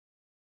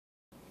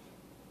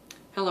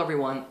Hello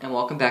everyone, and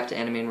welcome back to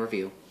Anime in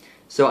Review.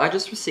 So I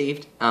just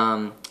received,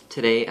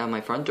 today on my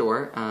front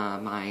door,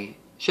 my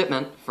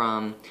shipment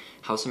from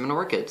Houseman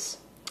Orchids.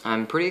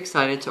 I'm pretty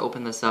excited to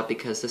open this up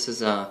because this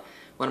is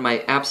one of my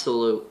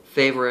absolute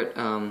favorite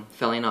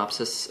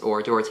Phalaenopsis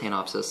or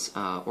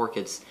Dorotaenopsis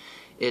orchids.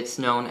 It's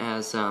known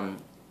as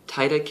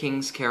Taida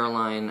King's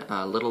Caroline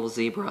Little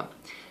Zebra.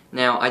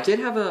 Now, I did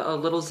have a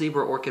Little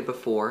Zebra orchid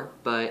before,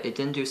 but it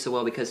didn't do so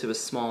well because it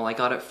was small. I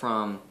got it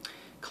from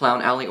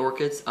Clown Alley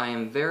Orchids.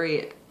 I'm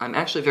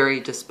actually very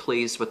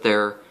displeased with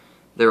their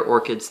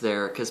orchids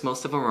there because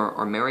most of them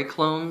are Mary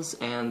clones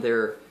and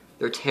they're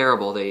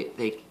terrible. They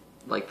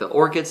like the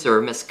orchids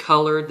are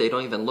miscolored. They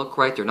don't even look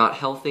right. They're not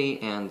healthy,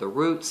 and the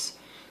roots.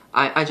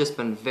 I just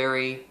been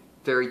very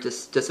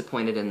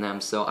disappointed in them.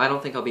 So I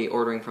don't think I'll be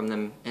ordering from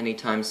them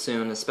anytime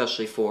soon,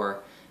 especially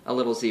for a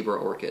Little Zebra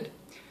orchid.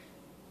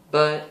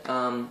 But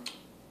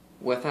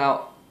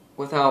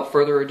without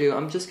further ado,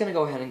 I'm just gonna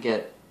go ahead and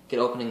get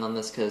opening on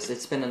this because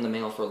it's been in the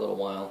mail for a little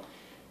while.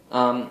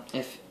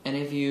 If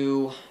any of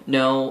you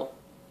know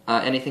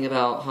anything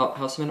about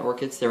Houseman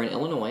Orchids, they're in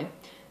Illinois.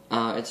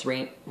 It's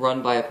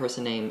run by a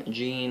person named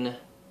Gene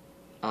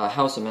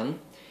Houseman,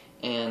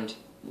 and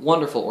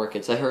wonderful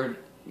orchids. I heard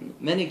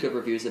many good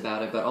reviews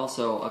about it, but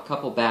also a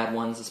couple bad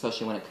ones,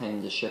 especially when it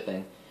came to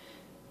shipping.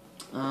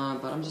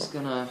 But I'm just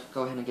gonna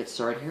go ahead and get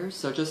started here.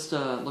 So just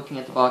looking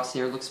at the box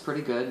here, looks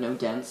pretty good. No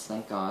dents,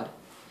 thank God.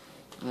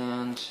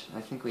 And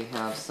I think we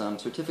have some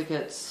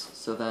certificates,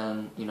 so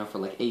then, you know, for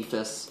like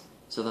APHIS,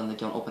 so then they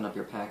don't open up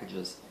your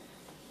packages.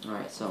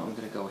 Alright, so I'm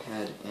gonna go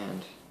ahead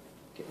and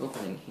get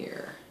opening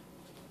here.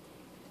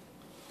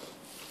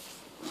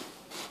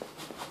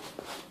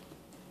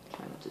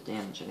 Try not to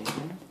damage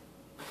anything.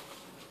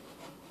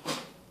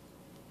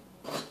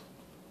 Let's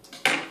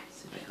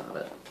see if I got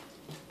it.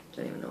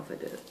 Don't even know if I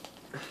did it.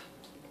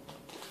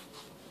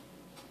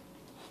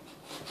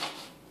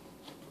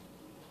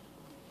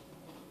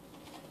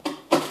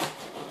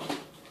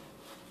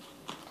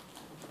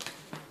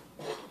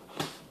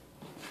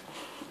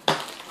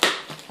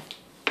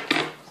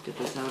 Get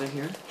this out of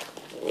here.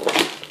 You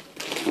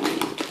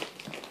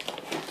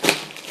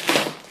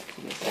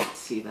guys can't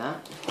see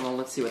that. Well,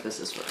 let's see what this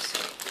is first.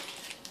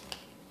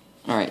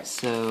 Alright,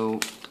 so,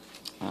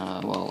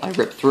 well, I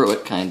ripped through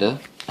it,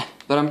 kinda.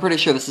 But I'm pretty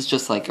sure this is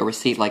just like a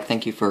receipt, like,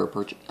 thank you for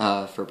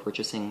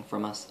purchasing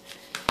from us.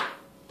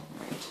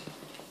 Alright.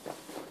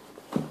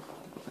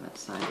 Open it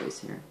sideways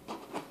here,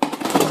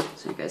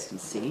 so you guys can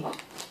see.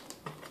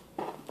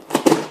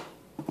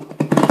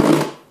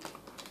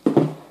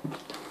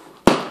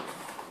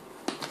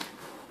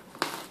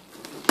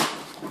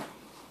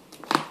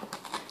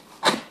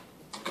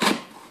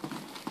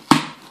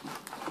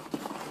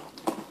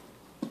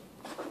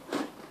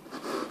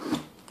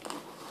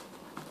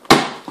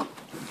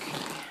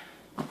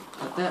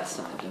 That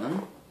side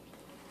done.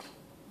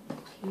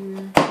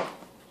 Here.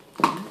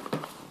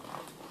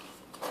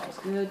 That's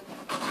good.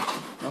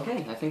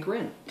 Okay, I think we're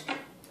in.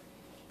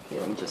 Okay,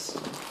 let me just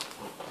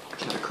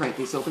try to crank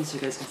these open so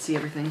you guys can see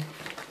everything.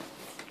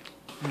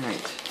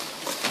 Alright.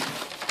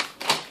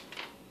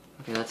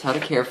 Okay, that's how to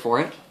care for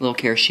it. Little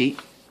care sheet.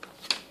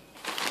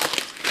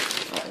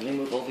 Alright, let me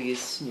move all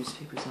these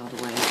newspapers out of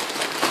the way.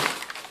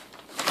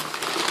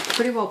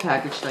 Pretty well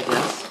packaged, I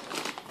guess.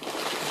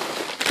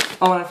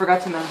 Oh, and I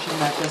forgot to mention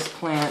that this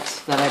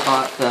plant that I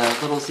bought, the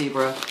Little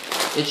Zebra,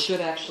 it should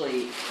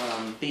actually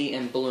be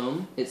in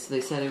bloom. They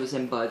said it was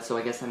in bud, so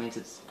I guess that means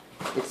it's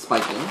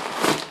spiking.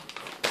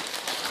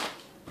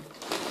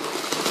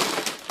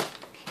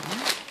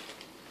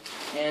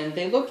 Okay. And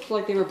they looked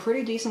like they were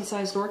pretty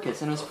decent-sized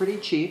orchids, and it was pretty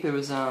cheap. It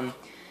was about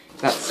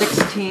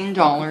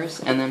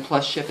 $16, and then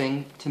plus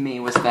shipping to me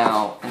was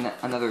about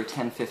another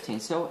 $10, $15.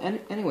 So,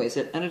 anyways,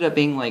 it ended up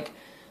being like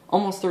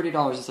almost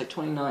 $30. It's like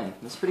 $29.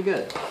 That's pretty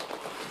good.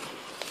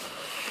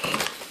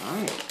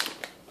 Alright,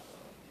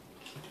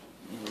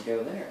 there we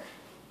go there.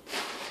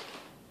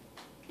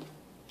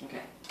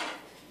 Okay,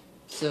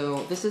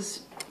 so this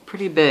is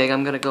pretty big.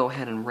 I'm going to go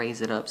ahead and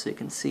raise it up so you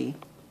can see.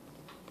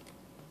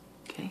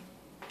 Okay.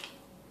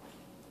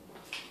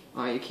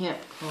 Alright, you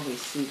can't probably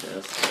see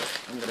this,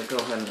 but I'm going to go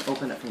ahead and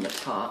open it from the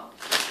top.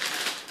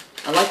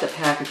 I like the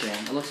packaging.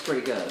 It looks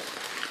pretty good.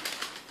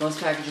 Most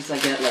packages I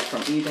get, like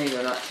from eBay,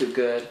 they're not too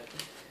good.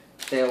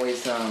 They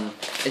always,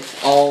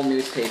 it's all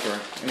newspaper,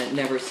 and it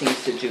never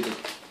seems to do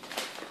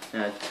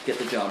get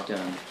the job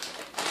done.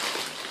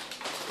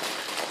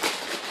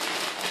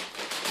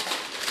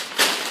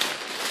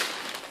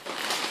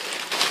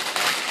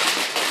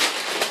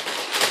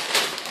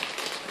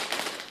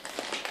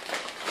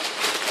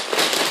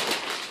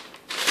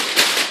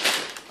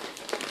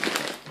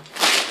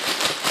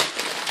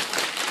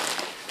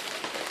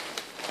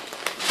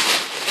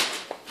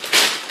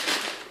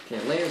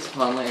 Okay, layers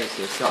upon layers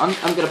here. So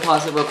I'm gonna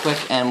pause it real quick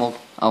and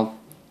I'll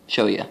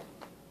show you.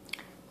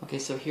 Okay,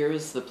 so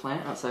here's the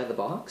plant outside the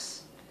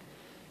box.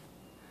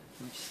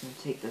 I'm just going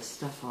to take this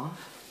stuff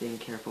off, being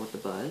careful with the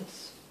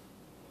buds.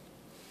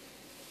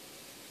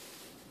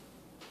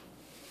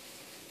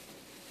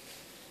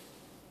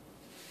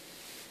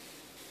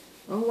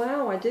 Oh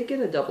wow, I did get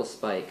a double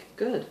spike.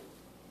 Good.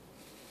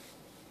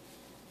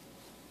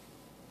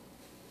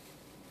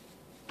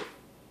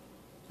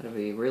 Gotta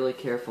be really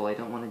careful, I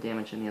don't want to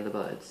damage any of the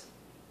buds.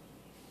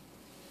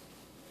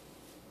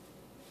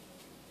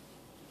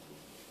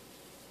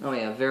 Oh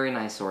yeah, very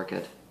nice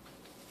orchid.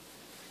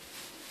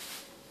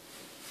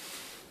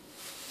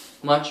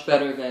 Much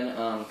better than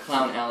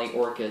Clown Alley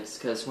orchids,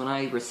 because when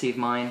I received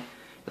mine,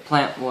 the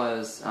plant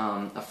was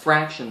a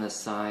fraction this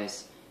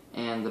size,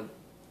 and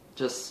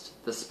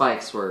the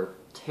spikes were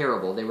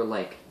terrible. They were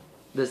like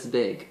this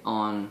big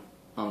on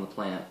the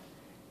plant.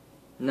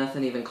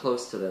 Nothing even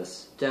close to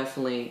this.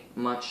 Definitely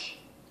much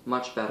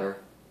better.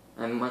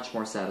 I'm much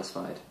more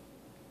satisfied.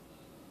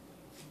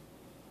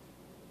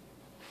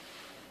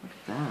 Look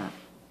at that.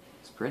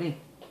 It's pretty.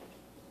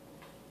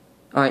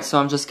 Alright, so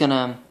I'm just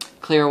gonna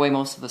clear away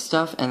most of the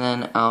stuff and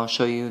then I'll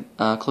show you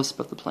a close-up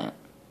of the plant.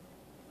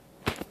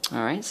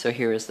 Alright, so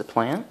here is the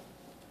plant.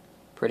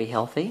 Pretty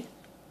healthy.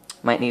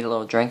 Might need a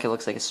little drink. It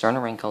looks like it's starting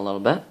to wrinkle a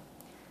little bit.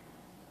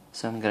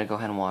 So I'm gonna go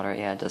ahead and water it.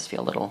 Yeah, it does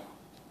feel a little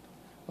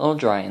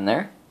dry in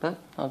there, but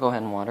I'll go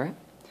ahead and water it.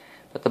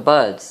 But the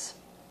buds,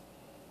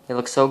 they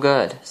look so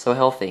good, so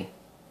healthy.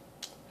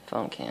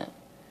 Phone can't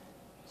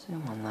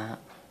zoom on that.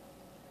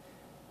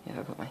 Yeah, if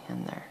I put my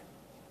hand there.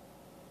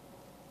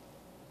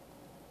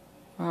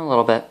 Well, a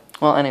little bit.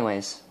 Well,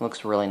 anyways,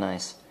 looks really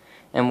nice.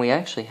 And we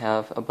actually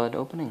have a bud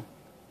opening.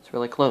 It's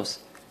really close.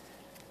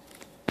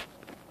 See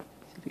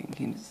if you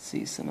can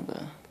see some of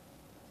the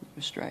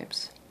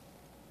stripes.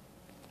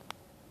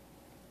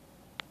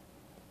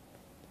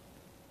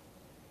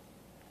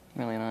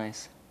 Really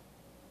nice.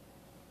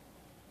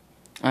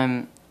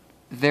 I'm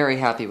very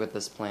happy with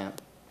this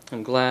plant.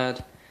 I'm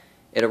glad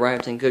it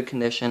arrived in good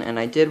condition, and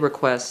I did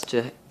request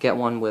to get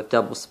one with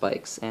double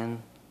spikes,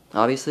 and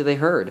obviously they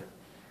heard.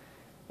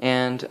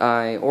 And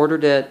I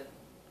ordered it,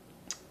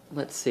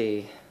 let's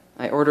see,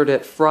 I ordered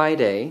it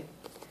Friday,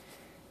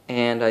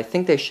 and I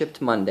think they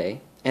shipped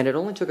Monday, and it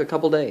only took a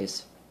couple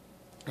days.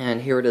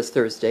 And here it is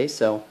Thursday,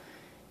 so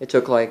it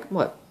took like,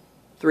 what,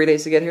 3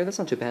 days to get here? That's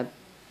not too bad.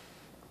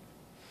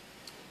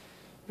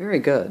 Very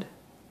good.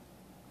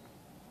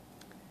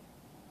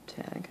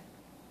 Tag.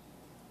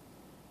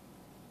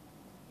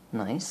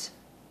 Nice.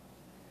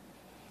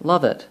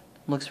 Love it.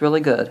 Looks really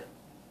good.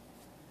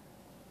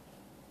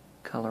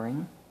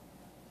 Coloring.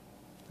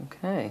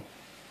 Okay.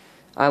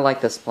 I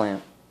like this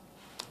plant.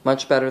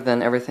 Much better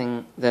than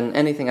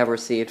anything I've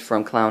received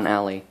from Clown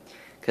Alley.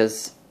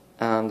 Because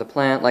the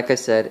plant, like I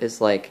said,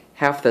 is like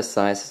half this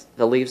size.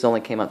 The leaves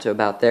only came up to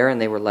about there, and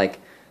they were like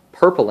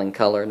purple in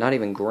color, not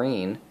even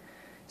green.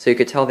 So you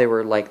could tell they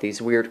were like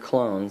these weird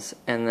clones.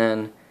 And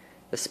then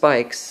the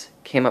spikes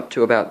came up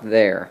to about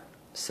there.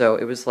 So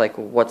it was like,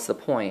 what's the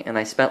point? And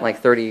I spent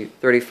like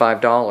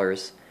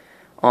 $35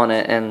 on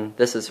it, and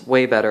this is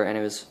way better, and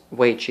it was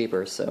way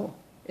cheaper. So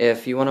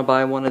if you want to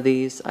buy one of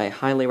these, I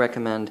highly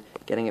recommend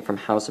getting it from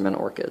Hauserman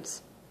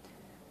Orchids.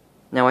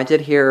 Now, I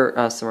did hear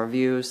some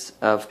reviews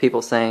of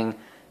people saying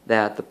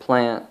that the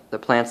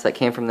plants that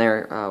came from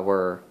there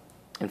were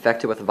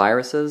infected with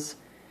viruses.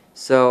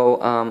 So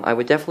I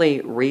would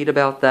definitely read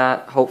about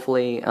that.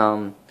 Hopefully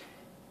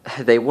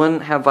they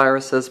wouldn't have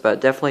viruses, but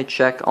definitely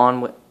check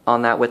on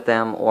that with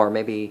them, or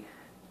maybe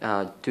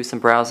do some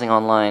browsing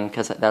online,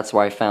 because that's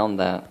where I found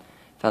that.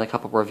 Found a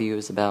couple of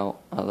reviews about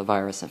the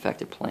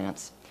virus-infected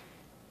plants,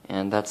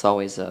 and that's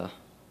always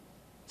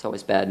it's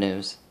always bad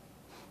news.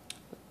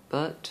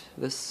 But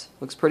this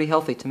looks pretty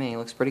healthy to me. It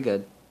looks pretty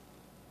good.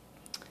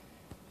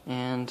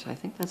 And I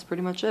think that's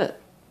pretty much it.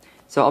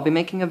 So I'll be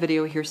making a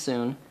video here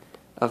soon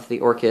of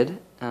the orchid.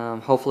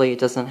 Hopefully it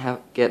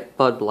doesn't get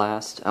bud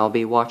blast. I'll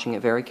be watching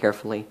it very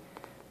carefully.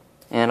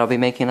 And I'll be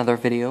making another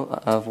video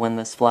of when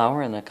this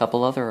flower and a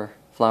couple other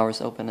flowers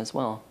open as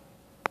well,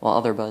 while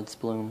other buds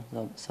bloom.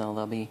 So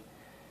that'll be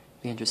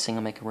interesting.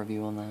 I'll make a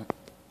review on that.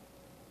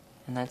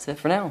 And that's it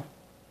for now.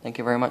 Thank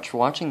you very much for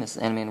watching this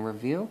Anime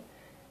Review,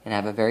 and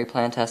have a very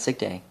plantastic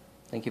day.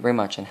 Thank you very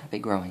much, and happy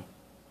growing.